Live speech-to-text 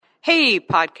Hey,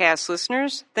 podcast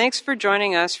listeners. Thanks for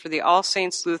joining us for the All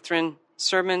Saints Lutheran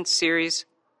Sermon Series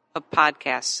of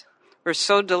podcasts. We're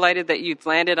so delighted that you've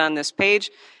landed on this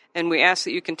page, and we ask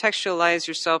that you contextualize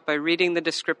yourself by reading the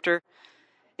descriptor.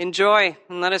 Enjoy,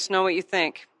 and let us know what you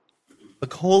think.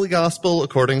 The Holy Gospel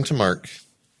according to Mark.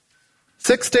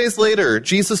 6 days later,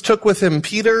 Jesus took with him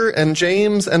Peter and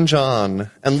James and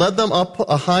John, and led them up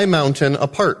a high mountain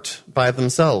apart by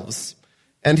themselves.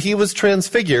 And he was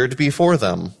transfigured before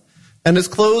them. And his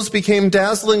clothes became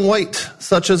dazzling white,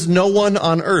 such as no one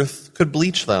on earth could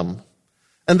bleach them.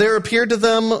 And there appeared to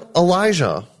them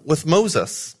Elijah with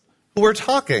Moses, who were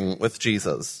talking with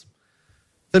Jesus.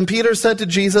 Then Peter said to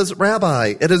Jesus,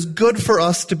 "Rabbi, it is good for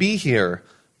us to be here.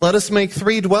 Let us make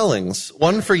 3 dwellings,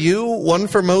 one for you, one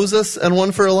for Moses, and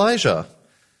one for Elijah."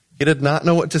 He did not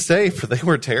know what to say, for they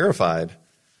were terrified.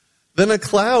 Then a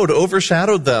cloud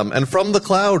overshadowed them, and from the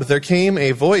cloud there came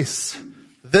a voice,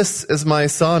 "This is my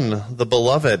son, the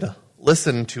beloved.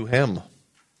 Listen to him."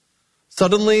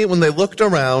 Suddenly, when they looked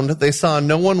around, they saw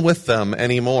no one with them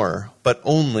anymore, but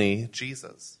only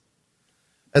Jesus.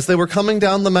 As they were coming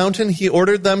down the mountain, he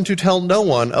ordered them to tell no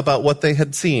one about what they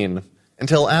had seen,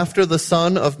 until after the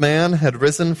Son of Man had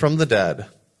risen from the dead.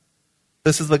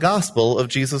 This is the gospel of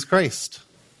Jesus Christ.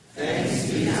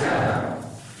 Thanks be to God.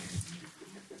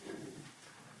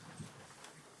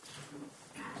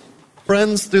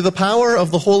 Friends, through the power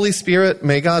of the Holy Spirit,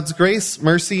 may God's grace,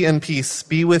 mercy, and peace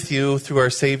be with you through our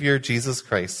Savior, Jesus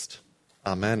Christ.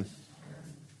 Amen.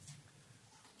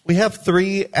 We have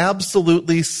 3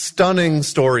 absolutely stunning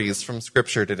stories from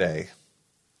Scripture today.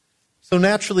 So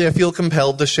naturally, I feel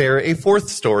compelled to share a 4th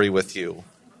story with you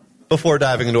before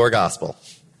diving into our gospel.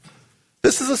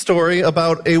 This is a story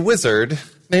about a wizard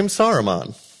named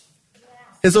Saruman.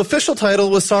 His official title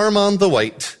was Saruman the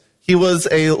White. He was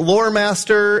a lore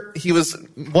master. He was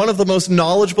one of the most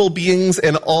knowledgeable beings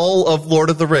in all of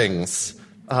Lord of the Rings,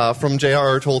 from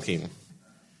J.R.R. Tolkien.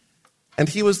 And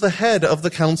he was the head of the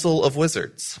Council of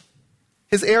Wizards.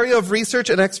 His area of research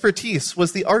and expertise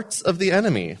was the arts of the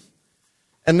enemy.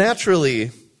 And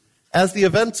naturally, as the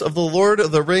events of the Lord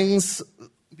of the Rings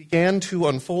began to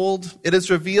unfold, it is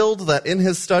revealed that in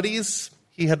his studies,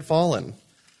 he had fallen.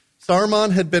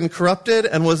 Saruman had been corrupted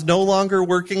and was no longer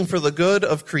working for the good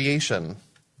of creation.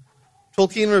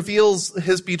 Tolkien reveals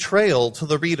his betrayal to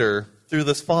the reader through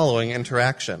this following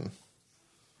interaction.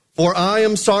 "For I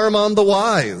am Saruman the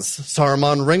Wise,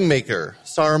 Saruman Ringmaker,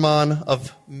 Saruman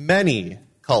of many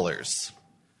colors.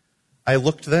 I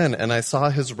looked then, and I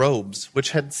saw his robes, which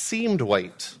had seemed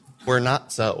white, were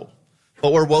not so,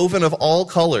 but were woven of all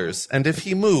colors, and if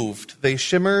he moved, they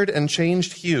shimmered and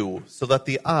changed hue, so that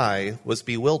the eye was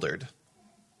bewildered.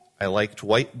 I liked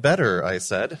white better," I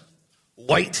said.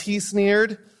 "White," he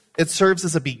sneered, "it serves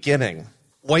as a beginning.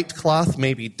 White cloth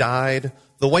may be dyed,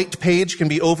 the white page can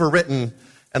be overwritten,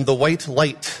 and the white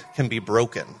light can be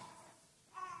broken."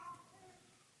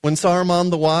 When Saruman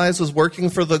the Wise was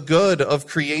working for the good of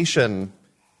creation,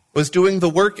 was doing the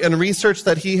work and research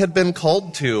that he had been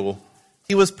called to,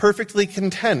 he was perfectly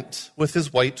content with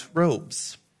his white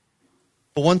robes.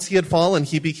 But once he had fallen,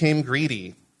 he became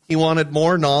greedy. He wanted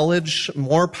more knowledge,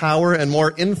 more power, and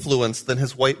more influence than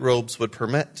his white robes would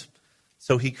permit.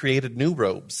 So he created new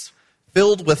robes,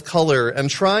 filled with color and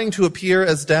trying to appear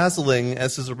as dazzling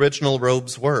as his original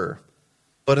robes were.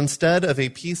 But instead of a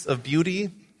piece of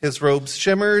beauty, his robes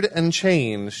shimmered and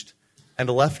changed and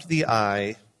left the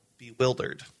eye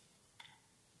bewildered.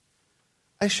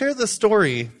 I share this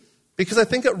story because I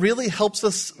think it really helps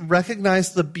us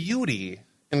recognize the beauty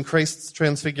in Christ's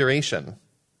transfiguration.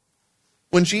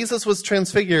 When Jesus was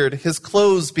transfigured, his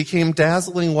clothes became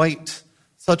dazzling white,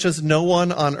 such as no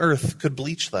one on earth could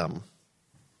bleach them.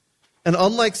 And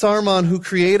unlike Saruman, who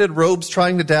created robes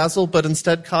trying to dazzle but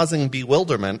instead causing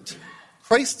bewilderment,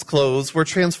 Christ's clothes were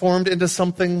transformed into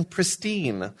something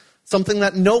pristine, something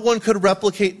that no one could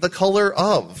replicate the color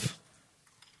of.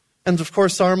 And of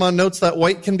course, Saruman notes that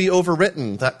white can be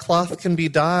overwritten, that cloth can be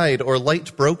dyed or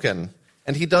light broken.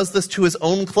 And he does this to his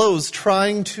own clothes,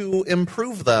 trying to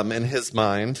improve them in his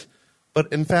mind,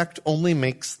 but in fact only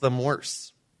makes them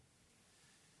worse.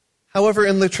 However,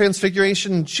 in the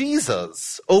Transfiguration,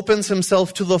 Jesus opens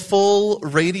himself to the full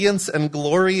radiance and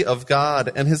glory of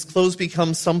God, and his clothes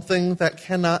become something that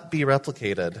cannot be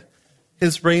replicated.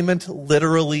 His raiment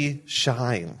literally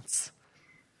shines.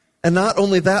 And not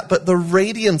only that, but the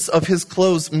radiance of his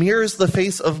clothes mirrors the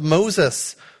face of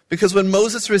Moses, because when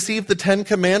Moses received the 10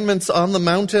 Commandments on the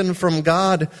mountain from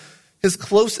God, his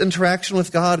close interaction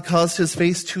with God caused his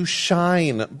face to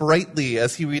shine brightly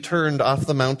as he returned off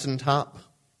the mountaintop.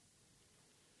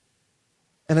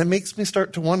 And it makes me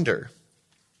start to wonder,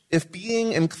 If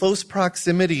being in close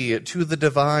proximity to the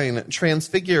divine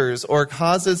transfigures or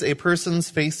causes a person's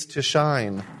face to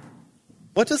shine,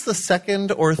 what does the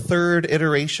second or third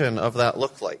iteration of that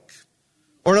look like?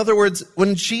 Or in other words,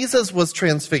 when Jesus was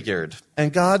transfigured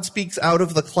and God speaks out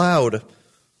of the cloud,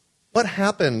 what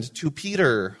happened to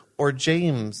Peter or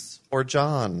James or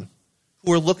John,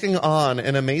 who were looking on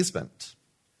in amazement?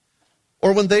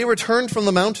 Or when they returned from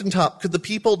the mountaintop, could the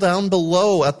people down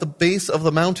below at the base of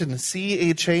the mountain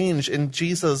see a change in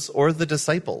Jesus or the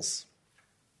disciples?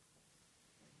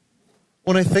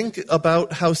 When I think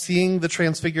about how seeing the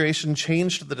Transfiguration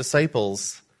changed the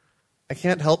disciples, I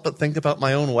can't help but think about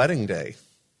my own wedding day.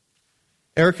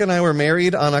 Erica and I were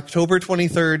married on October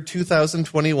 23rd,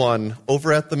 2021,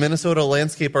 over at the Minnesota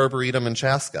Landscape Arboretum in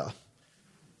Chaska.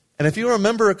 And if you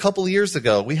remember a couple years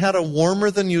ago, we had a warmer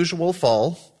than usual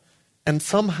fall, and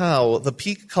somehow the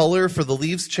peak color for the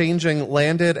leaves changing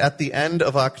landed at the end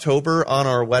of October on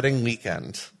our wedding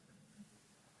weekend.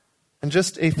 And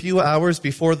just a few hours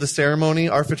before the ceremony,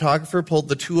 our photographer pulled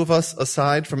the two of us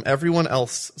aside from everyone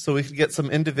else so we could get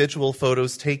some individual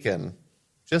photos taken,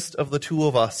 just of the two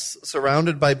of us,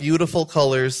 surrounded by beautiful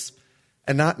colors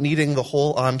and not needing the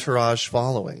whole entourage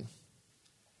following.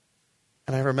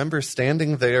 And I remember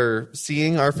standing there,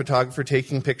 seeing our photographer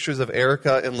taking pictures of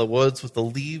Erica in the woods with the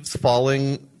leaves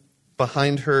falling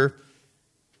behind her,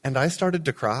 and I started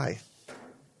to cry.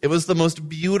 It was the most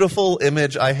beautiful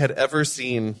image I had ever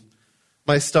seen.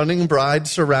 My stunning bride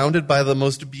surrounded by the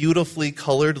most beautifully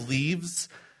colored leaves,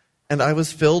 and I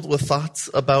was filled with thoughts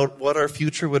about what our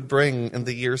future would bring in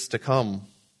the years to come.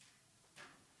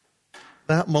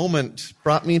 That moment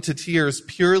brought me to tears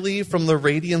purely from the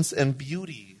radiance and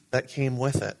beauty that came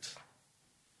with it.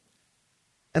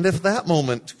 And if that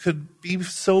moment could be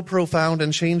so profound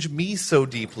and change me so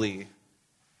deeply,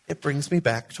 it brings me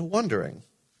back to wondering,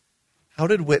 how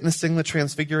did witnessing the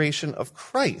transfiguration of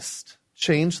Christ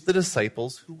change the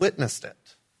disciples who witnessed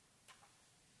it?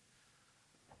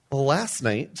 Well, last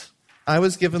night, I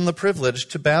was given the privilege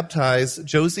to baptize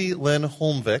Josie Lynn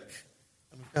Holmvik.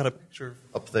 And we've got a picture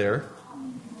up there.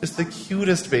 Just the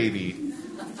cutest baby.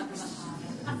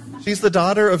 She's the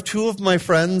daughter of two of my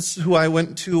friends who I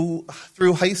went to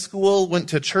through high school, went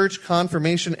to church,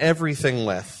 confirmation, everything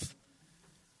with.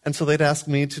 And so they'd asked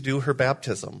me to do her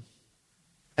baptism.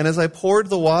 And as I poured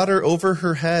the water over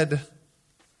her head,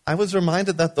 I was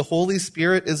reminded that the Holy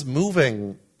Spirit is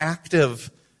moving,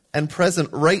 active, and present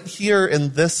right here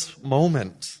in this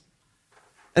moment.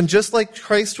 And just like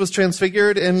Christ was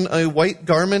transfigured in a white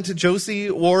garment, Josie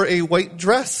wore a white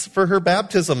dress for her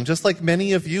baptism, just like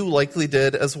many of you likely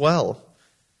did as well.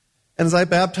 And as I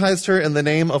baptized her in the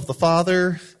name of the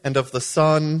Father, and of the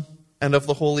Son, and of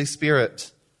the Holy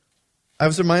Spirit, I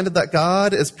was reminded that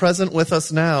God is present with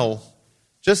us now,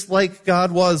 just like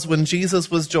God was when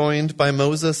Jesus was joined by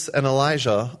Moses and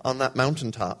Elijah on that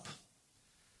mountaintop.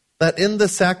 That in the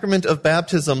sacrament of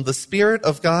baptism, the Spirit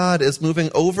of God is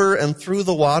moving over and through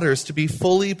the waters to be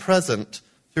fully present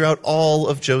throughout all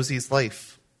of Josie's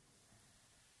life.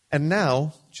 And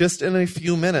now, just in a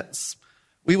few minutes,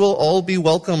 we will all be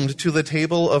welcomed to the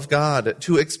table of God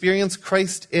to experience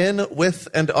Christ in, with,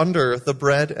 and under the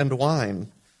bread and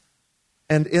wine.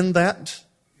 And in that,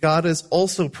 God is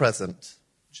also present,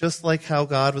 just like how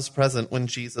God was present when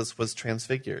Jesus was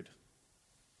transfigured.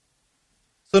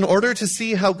 So in order to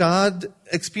see how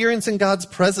experiencing God's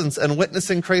presence and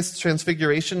witnessing Christ's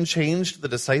transfiguration changed the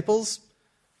disciples,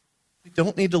 we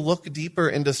don't need to look deeper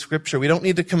into Scripture. We don't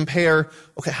need to compare,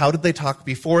 okay, how did they talk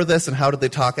before this and how did they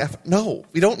talk after? No,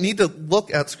 we don't need to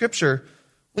look at Scripture.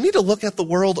 We need to look at the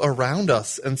world around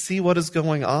us and see what is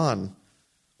going on.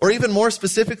 Or even more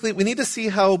specifically, we need to see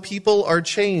how people are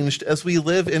changed as we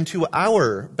live into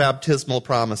our baptismal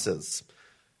promises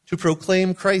to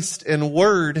proclaim Christ in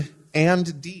word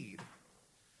and deed,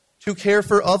 to care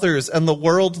for others and the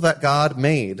world that God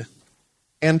made,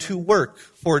 and to work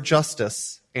for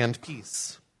justice and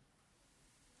peace.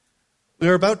 We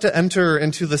are about to enter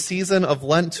into the season of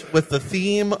Lent with the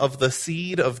theme of the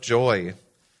seed of joy.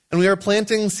 And we are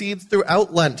planting seeds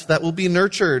throughout Lent that will be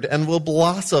nurtured and will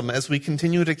blossom as we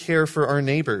continue to care for our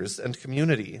neighbors and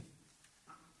community.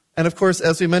 And of course,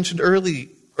 as we mentioned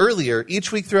earlier,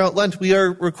 each week throughout Lent, we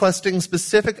are requesting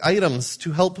specific items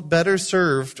to help better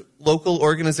serve local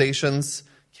organizations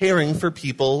caring for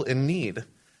people in need.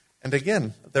 And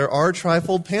again, there are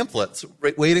trifold pamphlets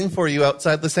waiting for you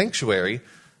outside the sanctuary,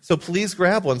 so please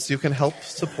grab one so you can help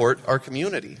support our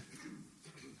community.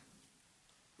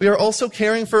 We are also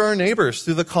caring for our neighbors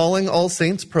through the Calling All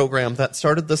Saints program that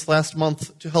started this last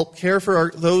month to help care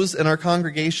for those in our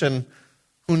congregation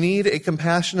who need a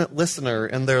compassionate listener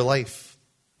in their life.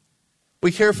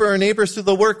 We care for our neighbors through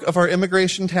the work of our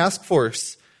immigration task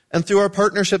force and through our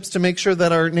partnerships to make sure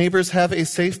that our neighbors have a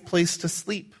safe place to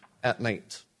sleep at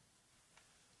night.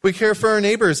 We care for our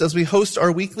neighbors as we host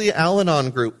our weekly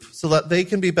Al-Anon group so that they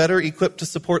can be better equipped to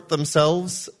support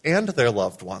themselves and their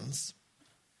loved ones.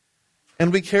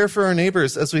 And we care for our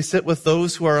neighbors as we sit with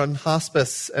those who are on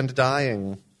hospice and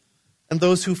dying, and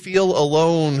those who feel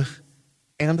alone,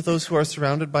 and those who are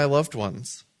surrounded by loved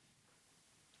ones.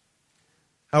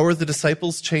 How were the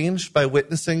disciples changed by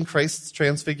witnessing Christ's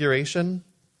transfiguration?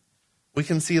 We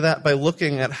can see that by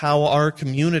looking at how our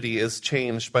community is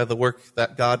changed by the work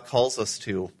that God calls us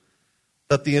to.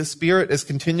 That the Spirit is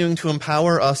continuing to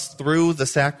empower us through the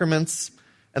sacraments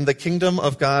and the kingdom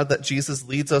of God that Jesus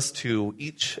leads us to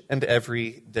each and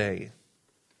every day.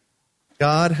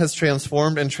 God has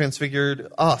transformed and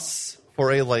transfigured us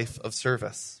for a life of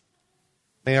service.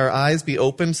 May our eyes be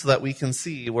opened so that we can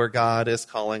see where God is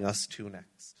calling us to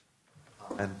next.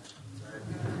 Amen.